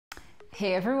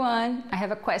Hey everyone, I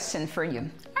have a question for you.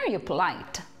 Are you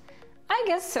polite? I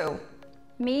guess so.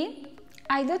 Me,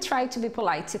 I do try to be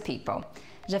polite to people.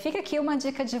 Já fica aqui uma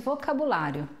dica de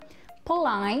vocabulário.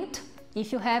 Polite,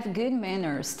 if you have good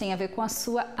manners, tem a ver com a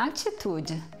sua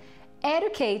atitude.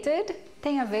 Educated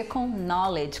tem a ver com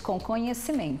knowledge, com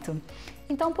conhecimento.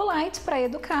 Então, polite para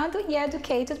educado e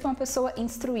educated para uma pessoa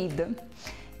instruída.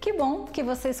 Que bom que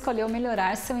você escolheu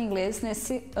melhorar seu inglês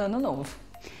nesse ano novo.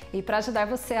 E para ajudar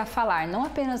você a falar não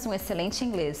apenas um excelente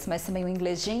inglês, mas também um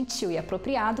inglês gentil e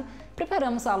apropriado,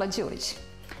 preparamos a aula de hoje.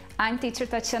 I'm Teacher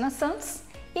Tatiana Santos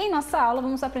e em nossa aula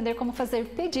vamos aprender como fazer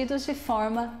pedidos de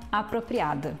forma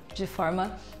apropriada, de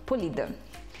forma polida.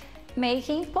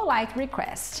 Making polite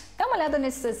request. Dá uma olhada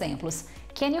nesses exemplos.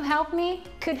 Can you help me?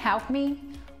 Could help me?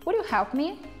 Would you help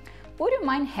me? Would you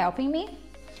mind helping me?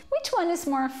 Which one is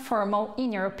more formal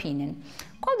in your opinion?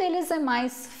 Qual deles é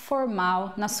mais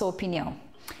formal na sua opinião?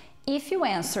 If you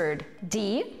answered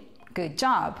D, good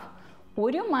job.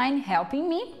 Would you mind helping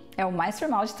me? É o mais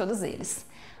formal de todos eles.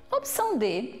 A opção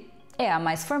D é a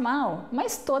mais formal,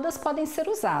 mas todas podem ser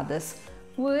usadas.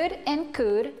 Would and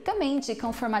could também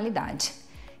indicam formalidade.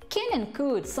 Can and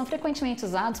could são frequentemente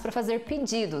usados para fazer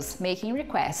pedidos, making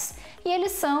requests, e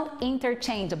eles são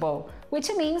interchangeable,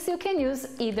 which means you can use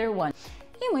either one.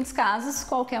 Em muitos casos,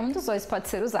 qualquer um dos dois pode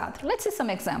ser usado. Let's see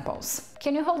some examples.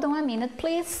 Can you hold on a minute,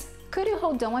 please? Could you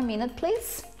hold on a minute,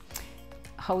 please?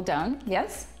 Hold on,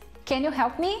 yes. Can you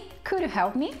help me? Could you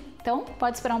help me? Então,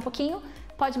 pode esperar um pouquinho?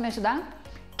 Pode me ajudar?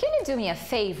 Can you do me a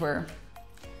favor?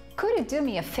 Could you do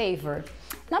me a favor?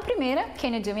 Na primeira,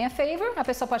 can you do me a favor? A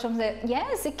pessoa pode dizer,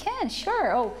 yes, I can,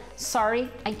 sure. Oh, sorry,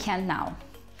 I can't now.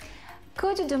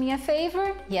 Could you do me a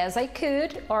favor? Yes, I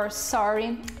could. Or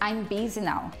sorry, I'm busy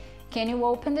now. Can you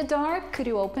open the door? Could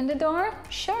you open the door?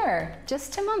 Sure,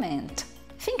 just a moment.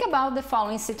 Think about the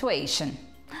following situation.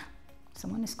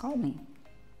 Someone is calling me.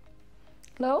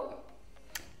 Hello?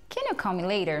 Can you call me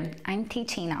later? I'm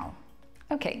teaching now.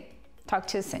 Okay, talk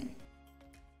to you soon.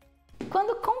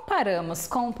 Quando comparamos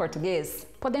com o português,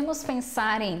 podemos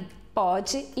pensar em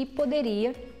pode e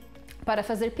poderia para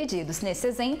fazer pedidos. Nesse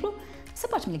exemplo, você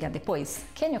pode me ligar depois?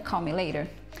 Can you call me later?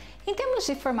 Em termos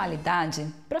de formalidade,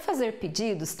 para fazer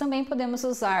pedidos também podemos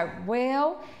usar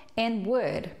will and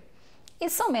would. E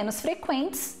são menos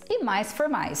frequentes e mais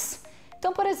formais.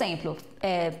 Então, por exemplo,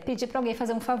 pedir para alguém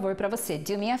fazer um favor para você,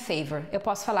 do me a favor. Eu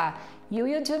posso falar, will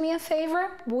you do me a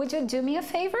favor? Would you do me a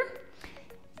favor?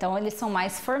 Então, eles são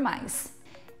mais formais.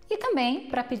 E também,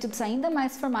 para pedidos ainda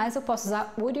mais formais, eu posso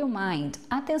usar would you mind.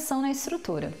 Atenção na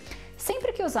estrutura.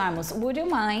 Sempre que usarmos would you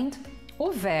mind,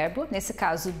 o verbo, nesse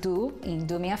caso do, em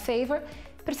do me a favor,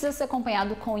 precisa ser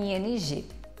acompanhado com ing.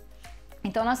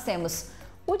 Então, nós temos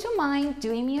would you mind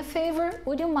doing me a favor?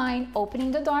 Would you mind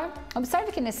opening the door?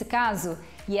 Observe que nesse caso,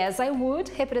 yes I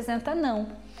would representa não.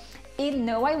 E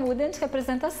no I wouldn't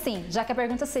representa sim, já que a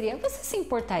pergunta seria, você se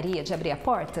importaria de abrir a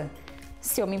porta?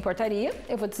 Se eu me importaria,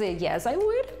 eu vou dizer yes I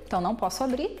would, então não posso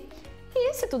abrir.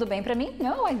 E se tudo bem para mim?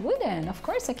 No, I wouldn't. Of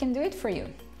course I can do it for you.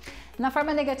 Na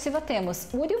forma negativa temos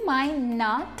would you mind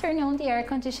not turning on the air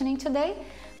conditioning today?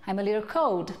 I'm a little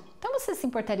cold. Então você se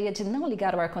importaria de não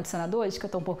ligar o ar-condicionado hoje, que eu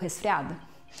estou um pouco resfriado?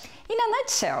 E na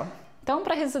nutshell, então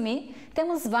para resumir,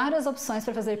 temos várias opções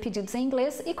para fazer pedidos em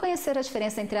inglês e conhecer a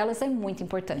diferença entre elas é muito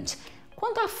importante.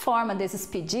 Quanto à forma desses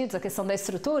pedidos, a questão da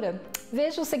estrutura,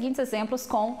 veja os seguintes exemplos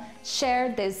com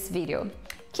share this video.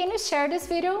 Can you share this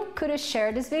video? Could you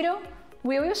share this video?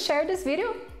 Will you share this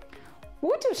video?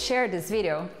 Would you share this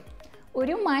video?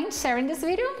 Would you mind sharing this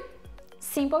video?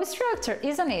 Simple structure,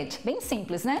 isn't it? Bem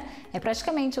simples, né? É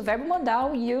praticamente o verbo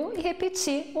modal you e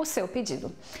repetir o seu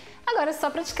pedido. Agora é só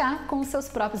praticar com os seus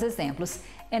próprios exemplos.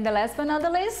 And the last but not the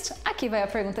least, aqui vai a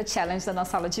pergunta challenge da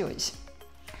nossa aula de hoje.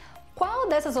 Qual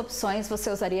dessas opções você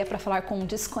usaria para falar com um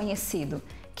desconhecido?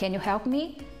 Can you help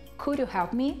me? Could you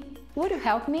help me? Would you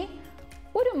help me?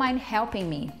 Would you mind helping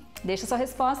me? Deixe sua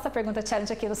resposta à pergunta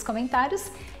challenge aqui nos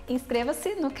comentários.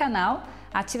 Inscreva-se no canal,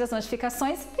 ative as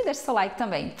notificações e deixe seu like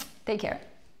também. Take care!